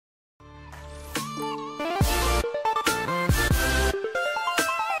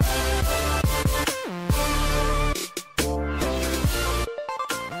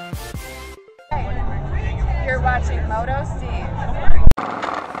Moto Steve.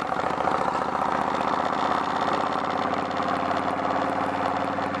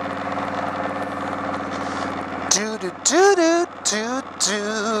 Do do do do do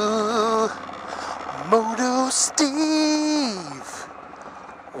do. Moto Steve.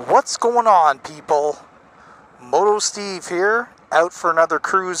 What's going on, people? Moto Steve here, out for another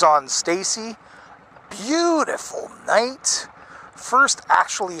cruise on Stacy. Beautiful night. First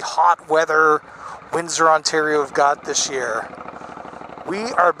actually hot weather Windsor, Ontario have got this year.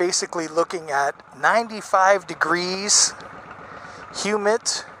 We are basically looking at 95 degrees, humid,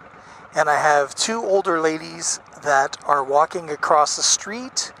 and I have two older ladies that are walking across the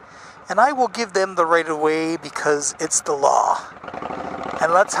street, and I will give them the right of way because it's the law.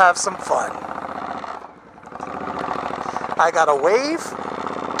 And let's have some fun. I got a wave.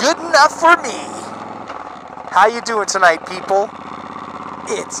 Good enough for me. How you doing tonight, people?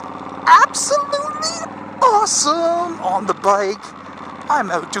 It's absolutely awesome on the bike.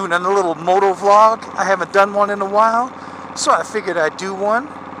 I'm out doing a little moto vlog. I haven't done one in a while, so I figured I'd do one.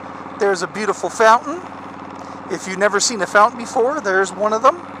 There's a beautiful fountain. If you've never seen a fountain before, there's one of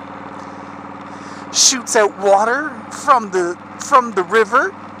them. Shoots out water from the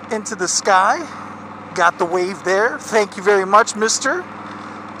river into the sky. Got the wave there. Thank you very much, mister.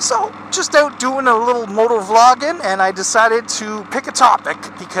 So, just out doing a little moto vlogging, and I decided to pick a topic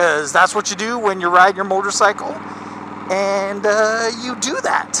because that's what you do when you ride your motorcycle, and you do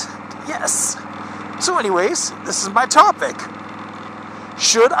that. Yes. So anyways, this is my topic.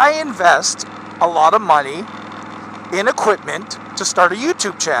 Should I invest a lot of money in equipment to start a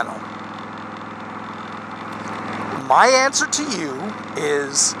YouTube channel? My answer to you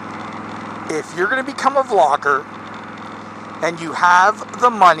is, if you're going to become a vlogger and you have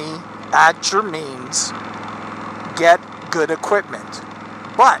the money at your means, get good equipment.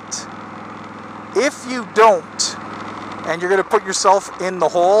 But if you don't, and you're going to put yourself in the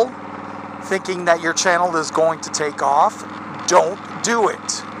hole thinking that your channel is going to take off, don't do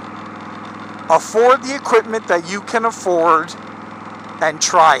it. Afford the equipment that you can afford and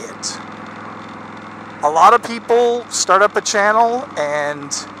try it. A lot of people start up a channel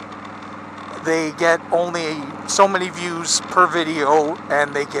and they get only so many views per video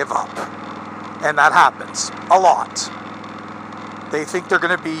and they give up. And that happens a lot. They think they're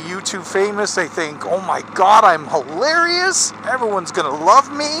going to be YouTube famous. They think, oh my God, I'm hilarious. Everyone's going to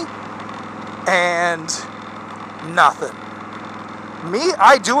love me. And nothing. Me,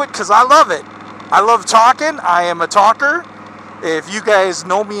 I do it because I love it. I love talking. I am a talker. If you guys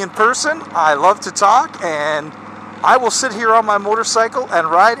know me in person, I love to talk, and I will sit here on my motorcycle and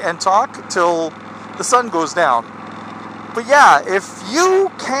ride and talk till the sun goes down. But yeah, if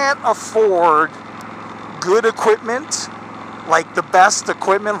you can't afford good equipment, like the best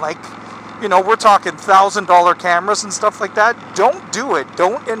equipment, like, you know, we're talking $1,000 cameras and stuff like that, don't do it.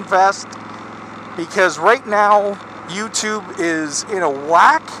 Don't invest, because right now YouTube is in a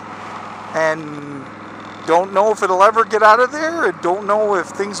whack, and don't know if it'll ever get out of there, and don't know if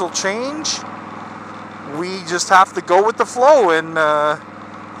things will change. We just have to go with the flow, and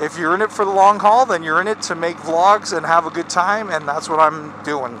if you're in it for the long haul, then you're in it to make vlogs and have a good time, and that's what I'm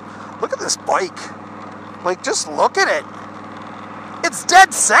doing. Look at this bike. Like, just look at it. It's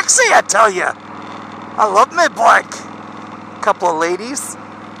dead sexy, I tell you. I love my bike. Couple of ladies.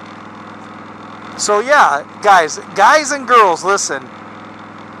 So yeah, guys and girls, listen.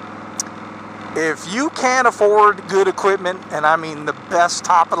 If you can't afford good equipment, and I mean the best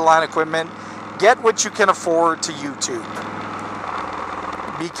top-of-the-line equipment, get what you can afford to YouTube.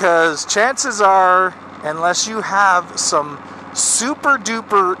 Because chances are, unless you have some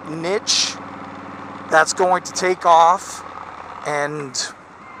super-duper niche that's going to take off, and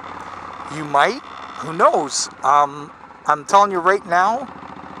you might, who knows? I'm telling you right now,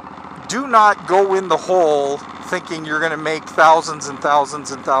 do not go in the hole thinking you're going to make thousands and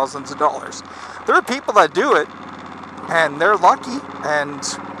thousands and thousands of dollars. There are people that do it, and they're lucky, and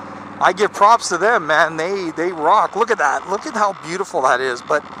I give props to them, man. They rock. Look at that. Look at how beautiful that is.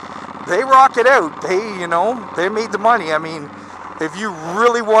 But they rock it out. They made the money. I mean, if you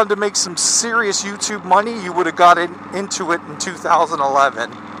really wanted to make some serious YouTube money, you would have got into it in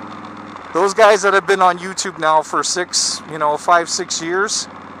 2011. Those guys that have been on YouTube now for 5, 6 years,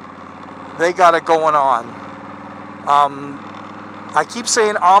 they got it going on. I keep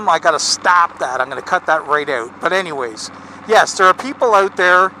saying, I gotta stop that. I'm gonna cut that right out. But anyways, yes, there are people out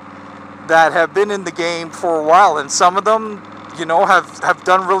there that have been in the game for a while, and some of them, have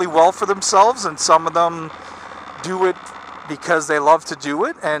done really well for themselves, and some of them do it because they love to do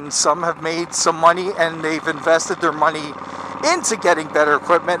it, and some have made some money and they've invested their money into getting better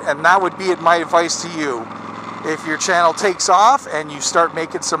equipment, and that would be my advice to you. If your channel takes off and you start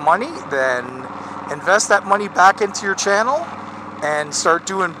making some money, then invest that money back into your channel and start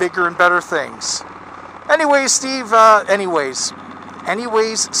doing bigger and better things. Anyways, Steve,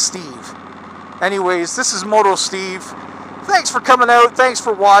 anyways, this is Moto Steve. Thanks for coming out. Thanks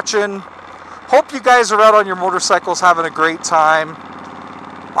for watching. Hope you guys are out on your motorcycles having a great time.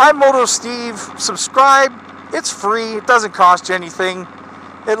 I'm Moto Steve. Subscribe. It's free. It doesn't cost you anything.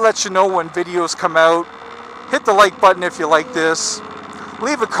 It lets you know when videos come out. Hit the like button if you like this.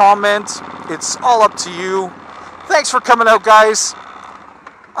 Leave a comment. It's all up to you. Thanks for coming out, guys.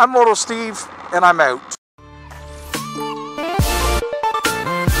 I'm Moto Steve, and I'm out.